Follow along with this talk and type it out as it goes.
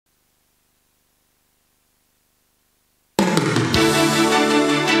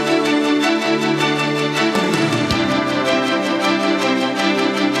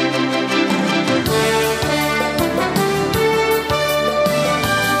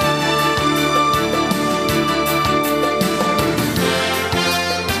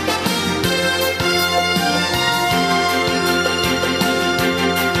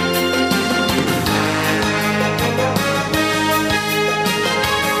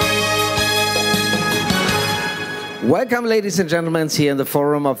Welcome, ladies and gentlemen, here in the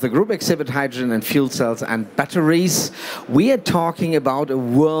forum of the group exhibit Hydrogen and Fuel Cells and Batteries. We are talking about a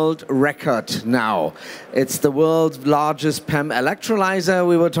world record now. It's the world's largest PEM electrolyzer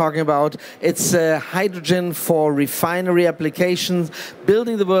we were talking about. It's hydrogen for refinery applications,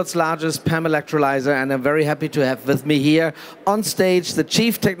 building the world's largest PEM electrolyzer, and I'm very happy to have with me here on stage the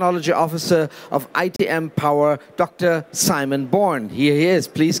Chief Technology Officer of ITM Power, Dr. Simon Bourne. Here he is.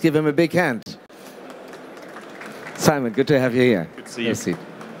 Please give him a big hand. Simon, good to have you here. Good to see you. Seat.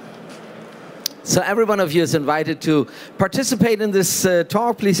 So every one of you is invited to participate in this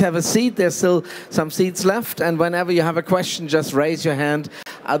talk. Please have a seat. There's still some seats left. And whenever you have a question, just raise your hand.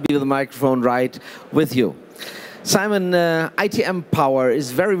 I'll be with the microphone right with you. Simon, ITM Power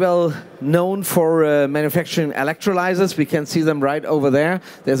is very well known for manufacturing electrolyzers. We can see them right over there.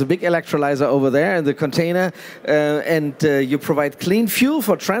 There's a big electrolyzer over there in the container. And you provide clean fuel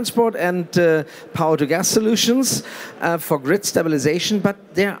for transport and power-to-gas solutions for grid stabilization.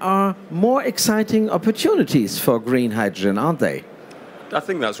 But there are more exciting opportunities for green hydrogen, aren't they? I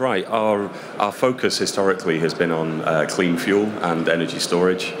think that's right. Our focus historically has been on clean fuel and energy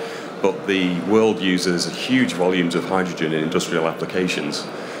storage. But the world uses huge volumes of hydrogen in industrial applications.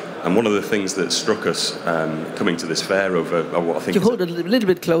 And one of the things that struck us coming to this fair over what I think you hold it a little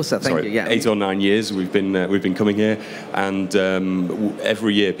bit closer, thank you. Yeah. 8 or 9 years we've been coming here, and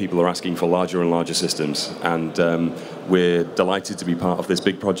every year people are asking for larger and larger systems. And we're delighted to be part of this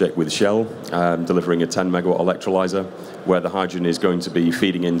big project with Shell, delivering a 10 megawatt electrolyzer, where the hydrogen is going to be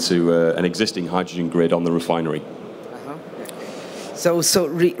feeding into an existing hydrogen grid on the refinery. So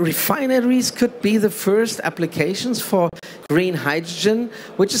refineries could be the first applications for green hydrogen,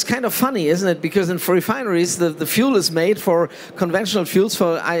 which is kind of funny, isn't it? Because for refineries, the fuel is made for conventional fuels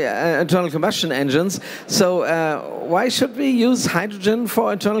for internal combustion engines. So why should we use hydrogen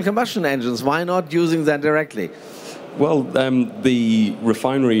for internal combustion engines? Why not using that directly? Well, the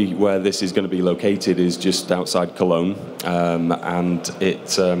refinery where this is going to be located is just outside Cologne, and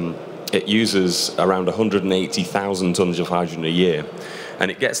it uses around 180,000 tons of hydrogen a year, and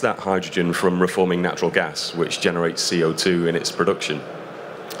it gets that hydrogen from reforming natural gas, which generates CO2 in its production.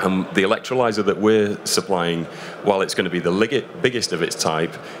 And the electrolyzer that we're supplying, while it's going to be the biggest of its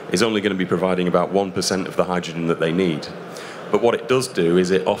type, is only going to be providing about 1% of the hydrogen that they need. But what it does do is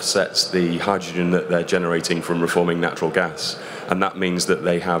it offsets the hydrogen that they're generating from reforming natural gas. And that means that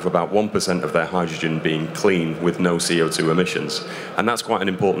they have about 1% of their hydrogen being clean with no CO2 emissions. And that's quite an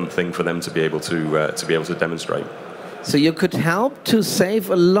important thing for them to be able to demonstrate. So you could help to save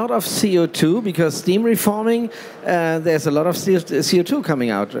a lot of CO2, because steam reforming, there's a lot of CO2 coming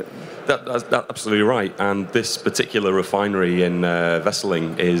out. That's absolutely right. And this particular refinery in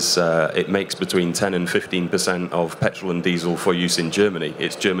Wesseling it makes between 10 and 15% of petrol and diesel for use in Germany.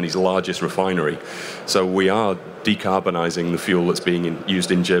 It's Germany's largest refinery. So we are decarbonising the fuel that's being used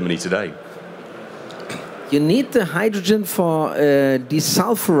in Germany today. You need the hydrogen for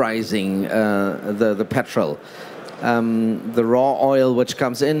desulfurizing the petrol. The raw oil which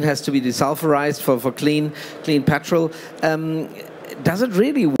comes in has to be desulfurized for clean petrol. Does it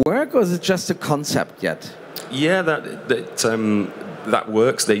really work, or is it just a concept yet? Yeah, that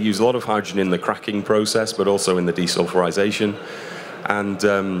works. They use a lot of hydrogen in the cracking process, but also in the desulfurization. And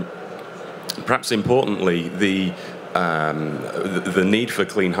perhaps importantly, the need for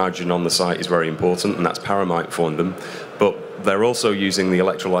clean hydrogen on the site is very important, and that's paramount for them. But they're also using the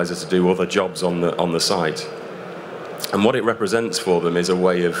electrolyzer to do other jobs on the site. And what it represents for them is a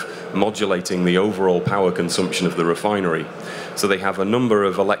way of modulating the overall power consumption of the refinery. So they have a number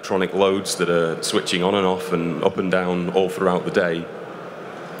of electronic loads that are switching on and off and up and down all throughout the day.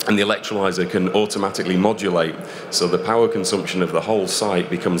 And the electrolyzer can automatically modulate, so the power consumption of the whole site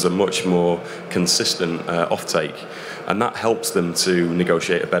becomes a much more consistent offtake. And that helps them to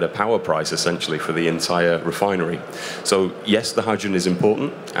negotiate a better power price, essentially, for the entire refinery. So yes, the hydrogen is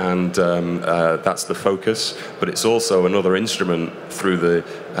important, and that's the focus, but it's also another instrument through the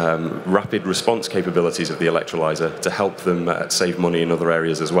rapid response capabilities of the electrolyzer to help them save money in other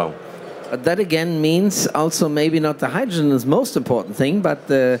areas as well. That again means also maybe not the hydrogen is the most important thing, but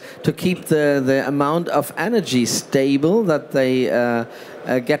to keep the amount of energy stable that they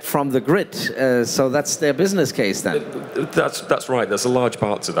get from the grid. So that's their business case then. That's right. There's a large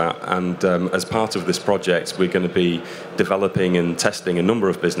part to that. And as part of this project, we're going to be developing and testing a number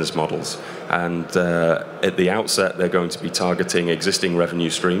of business models. And at the outset, they're going to be targeting existing revenue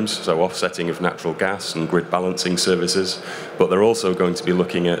streams, so offsetting of natural gas and grid balancing services. But they're also going to be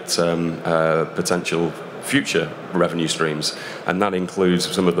looking at potential future revenue streams, and that includes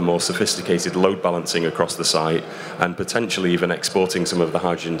some of the more sophisticated load balancing across the site, and potentially even exporting some of the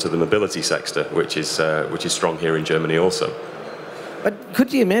hydrogen to the mobility sector, which is strong here in Germany also. But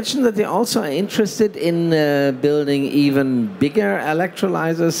could you imagine that they also are interested in building even bigger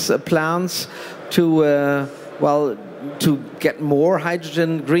electrolyzers plants to, well, to get more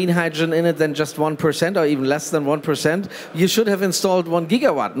hydrogen, green hydrogen in it than just 1% or even less than 1%? You should have installed 1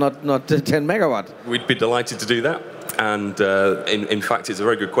 gigawatt, not 10 megawatt. We'd be delighted to do that. And in fact, it's a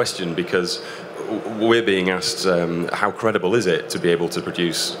very good question, because we're being asked how credible is it to be able to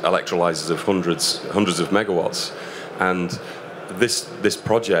produce electrolyzers of hundreds of megawatts. And this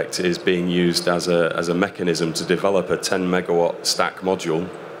project is being used as a mechanism to develop a 10 megawatt stack module,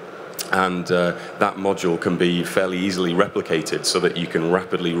 and that module can be fairly easily replicated so that you can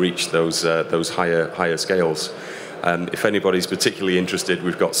rapidly reach those higher scales. If anybody's particularly interested,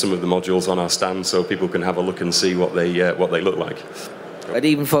 we've got some of the modules on our stand so people can have a look and see what they look like. But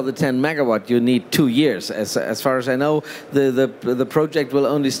even for the 10 megawatt, you need 2 years. As far as I know, the project will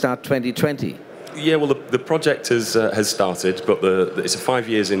only start 2020. Yeah, well, the project has started, but it's 5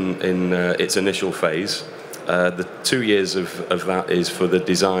 years in its initial phase. The 2 years of that is for the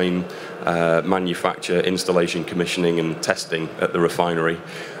design, manufacture, installation, commissioning and testing at the refinery.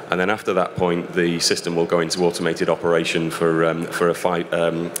 And then after that point, the system will go into automated operation for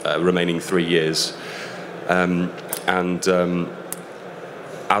remaining 3 years.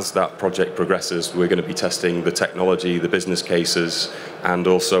 As that project progresses, we're going to be testing the technology, the business cases, and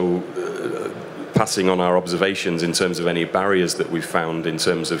also passing on our observations in terms of any barriers that we've found in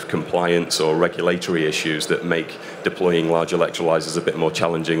terms of compliance or regulatory issues that make deploying large electrolyzers a bit more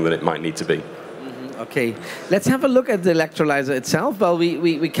challenging than it might need to be. Okay, let's have a look at the electrolyzer itself. Well,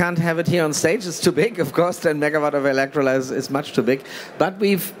 we can't have it here on stage. It's too big, of course. 10 megawatt of electrolyzer is much too big. But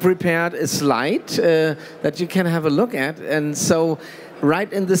we've prepared a slide that you can have a look at. And so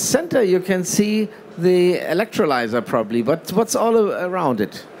right in the center, you can see the electrolyzer probably. But what's all around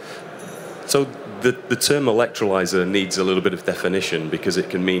it? So the term electrolyzer needs a little bit of definition because it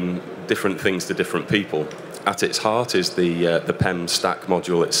can mean different things to different people. At its heart is the PEM stack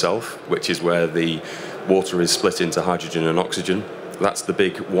module itself, which is where the water is split into hydrogen and oxygen. That's the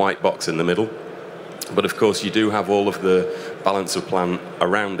big white box in the middle. But of course, you do have all of the balance of plant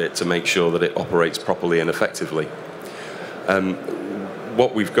around it to make sure that it operates properly and effectively.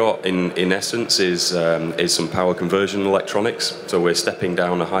 What we've got in essence is some power conversion electronics. So we're stepping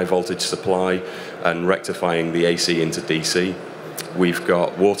down a high voltage supply and rectifying the AC into DC. We've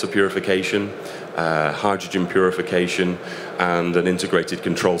got water purification, hydrogen purification, and an integrated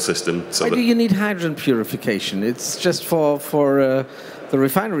control system. So why do you need hydrogen purification? It's just for the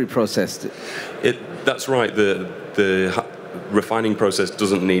refinery process. That's right. The refining process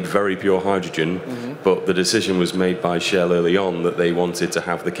doesn't need very pure hydrogen, but the decision was made by Shell early on that they wanted to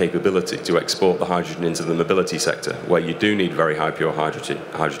have the capability to export the hydrogen into the mobility sector, where you do need very high pure hydrogen.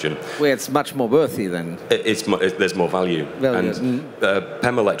 Where it's much more worthy then. There's more value. And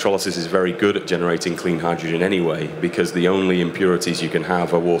PEM electrolysis is very good at generating clean hydrogen anyway, because the only impurities you can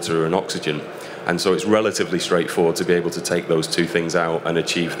have are water and oxygen. And so it's relatively straightforward to be able to take those two things out and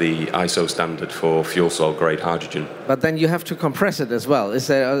achieve the ISO standard for fuel cell grade hydrogen. But then you have to compress it as well. Is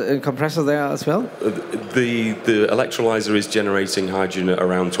there a compressor there as well? The electrolyzer is generating hydrogen at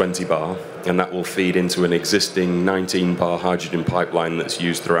around 20 bar, and that will feed into an existing 19 bar hydrogen pipeline that's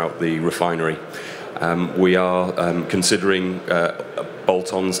used throughout the refinery. We are considering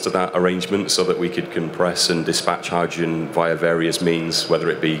bolt-ons to that arrangement so that we could compress and dispatch hydrogen via various means, whether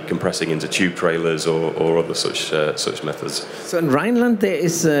it be compressing into tube trailers or other such methods. So in Rhineland there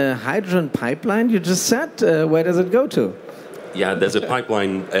is a hydrogen pipeline, you just said. Where does it go to? Yeah, there's a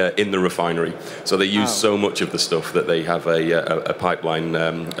pipeline in the refinery. So they use so much of the stuff that they have a pipeline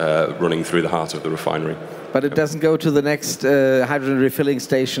running through the heart of the refinery. But it doesn't go to the next hydrogen refilling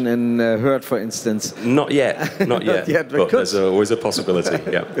station in Hürth, for instance? Not yet, not yet. Not yet, but there's always a possibility.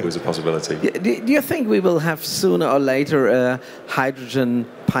 Yeah, always a possibility. Do you think we will have sooner or later a hydrogen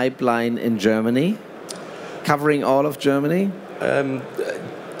pipeline in Germany, covering all of Germany?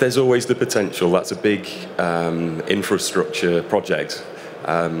 There's always the potential. That's a big infrastructure project.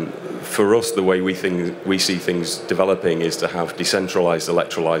 For us, the way we see things developing is to have decentralized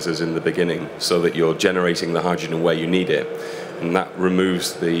electrolyzers in the beginning so that you're generating the hydrogen where you need it. And that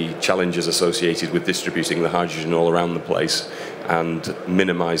removes the challenges associated with distributing the hydrogen all around the place and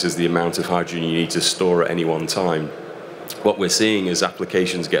minimizes the amount of hydrogen you need to store at any one time. What we're seeing as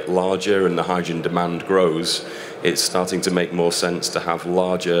applications get larger and the hydrogen demand grows, it's starting to make more sense to have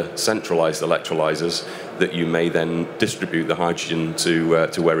larger centralized electrolyzers that you may then distribute the hydrogen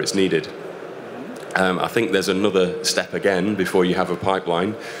to where it's needed. I think there's another step again before you have a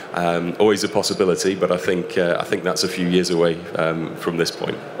pipeline. Always a possibility, but I think that's a few years away from this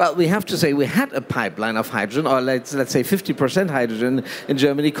point. Well, we have to say we had a pipeline of hydrogen, or let's say 50% hydrogen in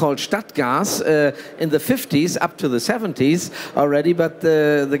Germany, called Stadtgas in the 50s up to the 70s already, but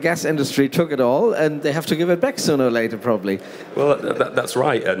the gas industry took it all, and they have to give it back sooner or later, probably. Well, that's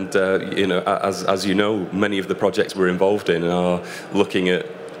right, and you know, as you know, many of the projects we're involved in are looking at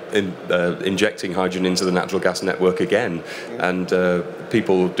injecting hydrogen into the natural gas network again, and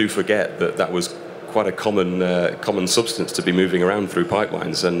people do forget that that was quite a common substance to be moving around through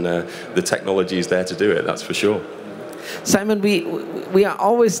pipelines, and the technology is there to do it, that's for sure. Simon, we are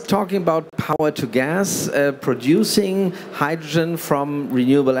always talking about power to gas, producing hydrogen from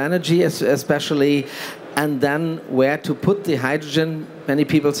renewable energy especially, and then where to put the hydrogen. Many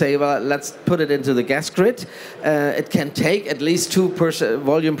people say, well, let's put it into the gas grid. It can take at least 2%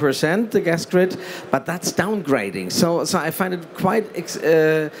 volume percent, the gas grid, but that's downgrading. So I find it quite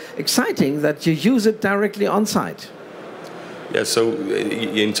exciting that you use it directly on site. Yeah, so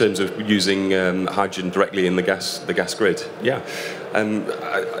in terms of using hydrogen directly in the gas grid, yeah.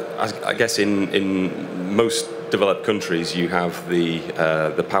 I guess in most developed countries you have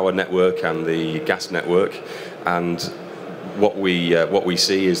the power network and the gas network, and what we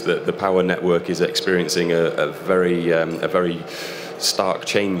see is that the power network is experiencing a very stark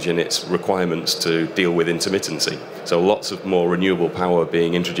change in its requirements to deal with intermittency. So lots of more renewable power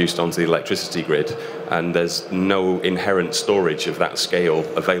being introduced onto the electricity grid, and there's no inherent storage of that scale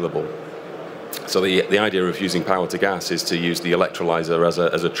available. So the idea of using power to gas is to use the electrolyser as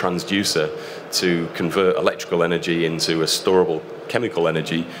a transducer to convert electrical energy into a storable chemical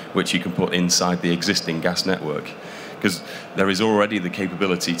energy, which you can put inside the existing gas network. Because there is already the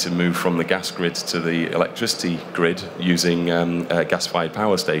capability to move from the gas grid to the electricity grid using gas-fired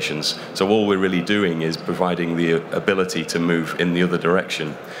power stations. So all we're really doing is providing the ability to move in the other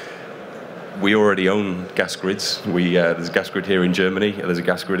direction. We already own gas grids. There's a gas grid here in Germany, there's a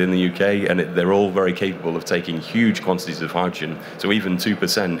gas grid in the UK, and they're all very capable of taking huge quantities of hydrogen. So even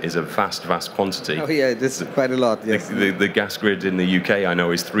 2% is a vast quantity. Oh yeah, this is quite a lot, yes. The gas grid in the UK, I know,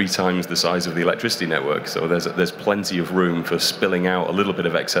 is 3 times the size of the electricity network. So there's plenty of room for spilling out a little bit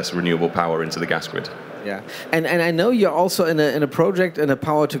of excess renewable power into the gas grid. Yeah, and I know you're also in a project, in a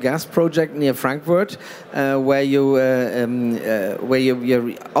power to gas project near Frankfurt, where you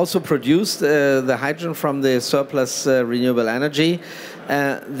also produce the hydrogen from the surplus renewable energy.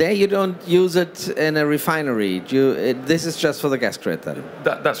 There you don't use it in a refinery. This is just for the gas grid, then?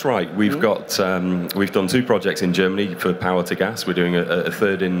 That's right. We've got we've done 2 projects in Germany for power to gas. We're doing a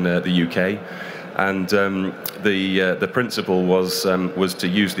third in the UK. And the principle was to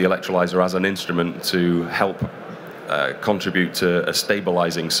use the electrolyser as an instrument to help contribute to a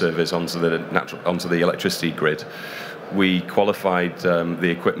stabilising service onto the electricity grid. We qualified the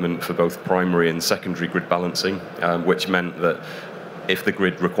equipment for both primary and secondary grid balancing, which meant that if the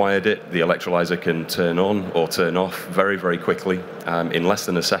grid required it, the electrolyser can turn on or turn off very quickly in less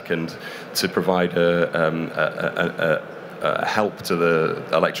than a second to provide help to the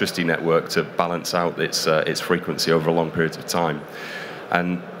electricity network to balance out its frequency over a long period of time.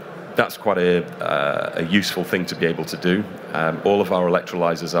 And that's quite a useful thing to be able to do. All of our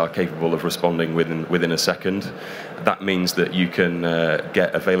electrolysers are capable of responding within a second. That means that you can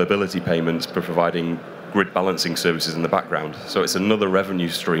get availability payments for providing grid balancing services in the background. So it's another revenue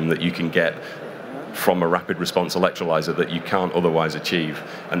stream that you can get from a rapid response electrolyser that you can't otherwise achieve.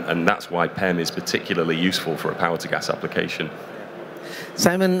 And that's why PEM is particularly useful for a power to gas application.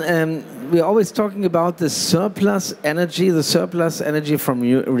 Simon, we're always talking about the surplus energy from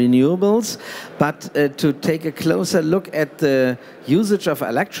renewables, but to take a closer look at the usage of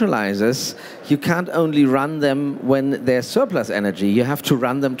electrolyzers, you can't only run them when there's surplus energy, you have to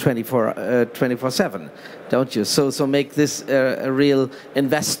run them 24/7, don't you? So make this a real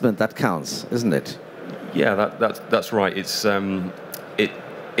investment that counts, isn't it? Yeah, that's right.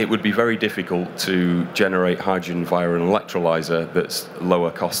 It would be very difficult to generate hydrogen via an electrolyser that's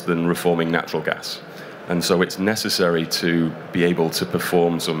lower cost than reforming natural gas. And so it's necessary to be able to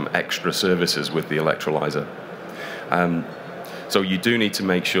perform some extra services with the electrolyser. So you do need to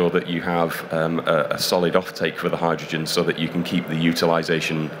make sure that you have a solid offtake for the hydrogen so that you can keep the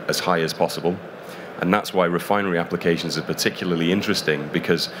utilisation as high as possible. And that's why refinery applications are particularly interesting,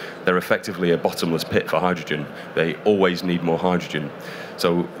 because they're effectively a bottomless pit for hydrogen. They always need more hydrogen.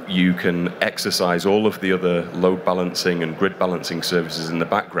 So you can exercise all of the other load balancing and grid balancing services in the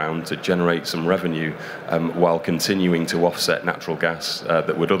background to generate some revenue while continuing to offset natural gas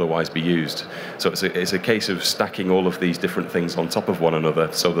that would otherwise be used. So it's a case of stacking all of these different things on top of one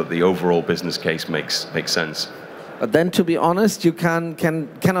another so that the overall business case makes sense. But then, to be honest, you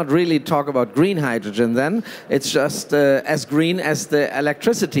cannot really talk about green hydrogen then. It's just as green as the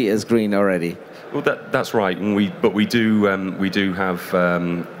electricity is green already. Well, that's right, and we do have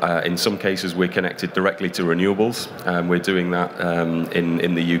in some cases we're connected directly to renewables. We're doing that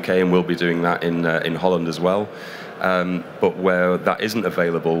in the UK, and we'll be doing that in Holland as well. But where that isn't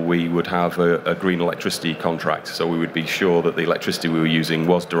available, we would have a green electricity contract. So we would be sure that the electricity we were using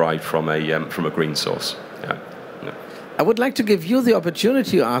was derived from a green source. Yeah. Yeah. I would like to give you the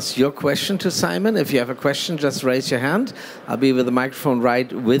opportunity to ask your question to Simon. If you have a question, just raise your hand. I'll be with the microphone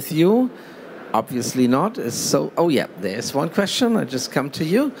right with you. Obviously not. So, oh yeah, there's one question. I just come to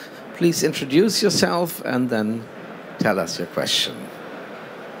you. Please introduce yourself and then tell us your question.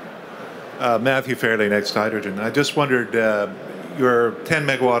 Matthew Fairley, Next Hydrogen. I just wondered, your 10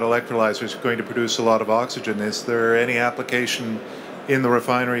 megawatt electrolyzer is going to produce a lot of oxygen. Is there any application in the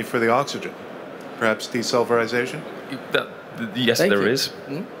refinery for the oxygen? Perhaps desulfurization? Yes, there is.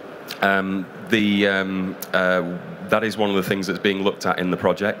 That is one of the things that's being looked at in the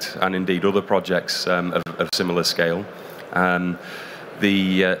project, and indeed other projects of similar scale.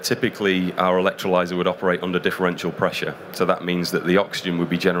 Typically, our electrolyzer would operate under differential pressure. So that means that the oxygen would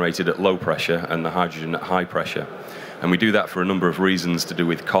be generated at low pressure and the hydrogen at high pressure. And we do that for a number of reasons to do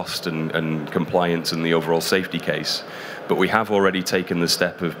with cost and compliance and the overall safety case. But we have already taken the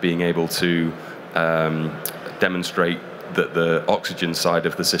step of being able to demonstrate that the oxygen side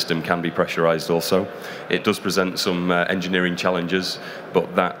of the system can be pressurized also. It does present some engineering challenges,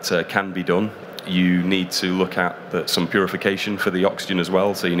 but that can be done. You need to look at some purification for the oxygen as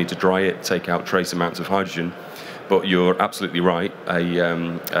well, so you need to dry it, take out trace amounts of hydrogen. But you're absolutely right,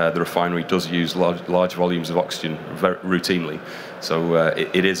 the refinery does use large volumes of oxygen routinely, so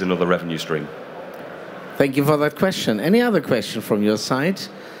it is another revenue stream. Thank you for that question. Any other question from your side?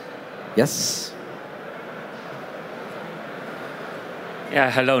 Yes? Yeah,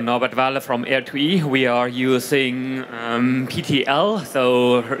 hello, Norbert Wahle from Air2E. We are using PTL,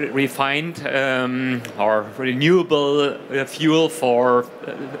 so refined or renewable fuel for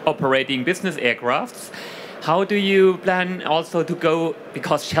operating business aircrafts. How do you plan also to go,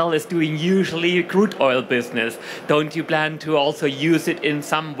 because Shell is doing usually crude oil business, don't you plan to also use it in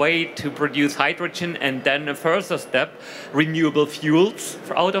some way to produce hydrogen and then a further step, renewable fuels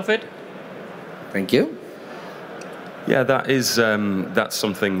out of it? Thank you. Yeah, that's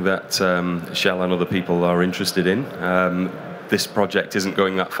something that Shell and other people are interested in. This project isn't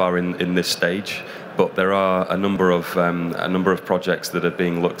going that far in this stage, but there are a number of projects that are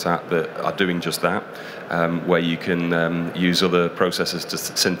being looked at that are doing just that, where you can use other processes to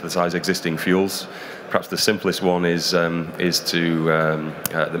synthesize existing fuels. Perhaps the simplest one is the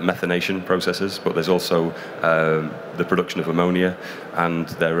methanation processes, but there's also the production of ammonia, and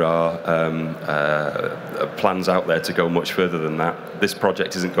there are plans out there to go much further than that. This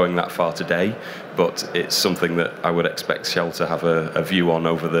project isn't going that far today, but it's something that I would expect Shell to have a view on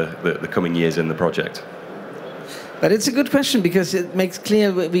over the coming years in the project. But it's a good question, because it makes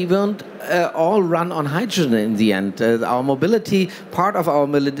clear we won't all run on hydrogen in the end. Our mobility, part of our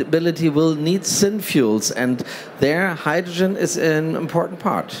mobility will need synfuels, and there hydrogen is an important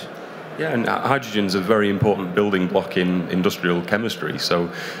part. Yeah, and hydrogen is a very important building block in industrial chemistry. So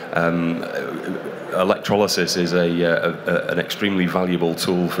electrolysis is an extremely valuable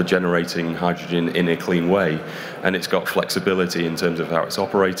tool for generating hydrogen in a clean way, and it's got flexibility in terms of how it's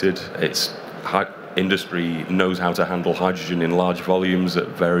operated. Industry knows how to handle hydrogen in large volumes at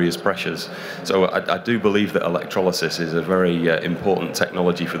various pressures. So I do believe that electrolysis is a very important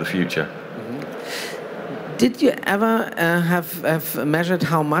technology for the future. Did you ever have measured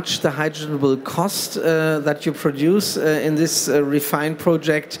how much the hydrogen will cost that you produce in this refined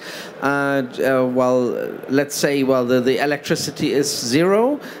project? Well, let's say, the electricity is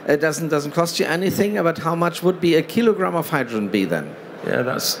zero. It doesn't cost you anything. But how much would be a kilogram of hydrogen be then? Yeah,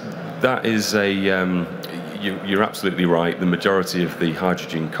 that is you're absolutely right. The majority of the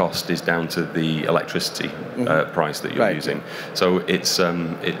hydrogen cost is down to the electricity price that you're using. So it's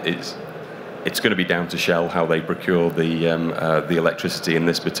going to be down to Shell how they procure the electricity in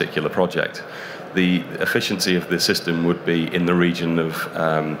this particular project. The efficiency of the system would be in the region of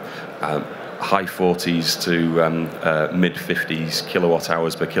high 40s to mid 50s kilowatt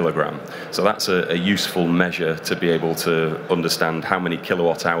hours per kilogram. So that's a useful measure to be able to understand how many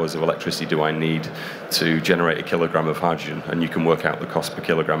kilowatt hours of electricity do I need to generate a kilogram of hydrogen, and you can work out the cost per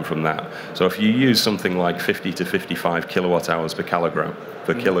kilogram from that. So if you use something like 50 to 55 kilowatt hours per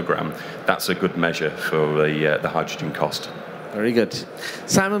kilogram, that's a good measure for the hydrogen cost. Very good.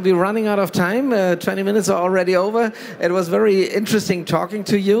 Simon, we're running out of time. 20 minutes are already over. It was very interesting talking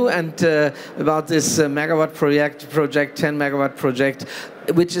to you and about this megawatt project, 10 megawatt project,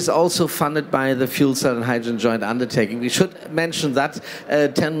 which is also funded by the Fuel Cell and Hydrogen Joint Undertaking. We should mention that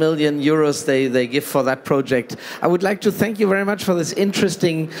 10 million euros they give for that project. I would like to thank you very much for this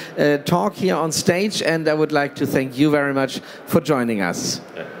interesting talk here on stage, and I would like to thank you very much for joining us.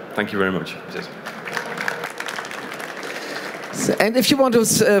 Yeah, thank you very much. And if you want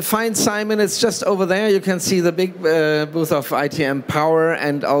to find Simon, it's just over there. You can see the big booth of ITM Power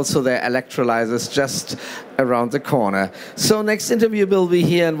and also their electrolyzers just around the corner. So next interview will be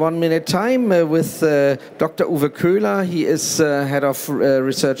here in 1 minute time with Dr. Uwe Köhler. He is Head of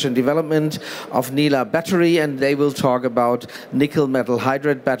Research and Development of Nila Battery, and they will talk about nickel metal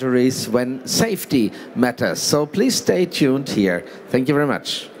hydride batteries when safety matters. So please stay tuned here. Thank you very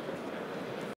much.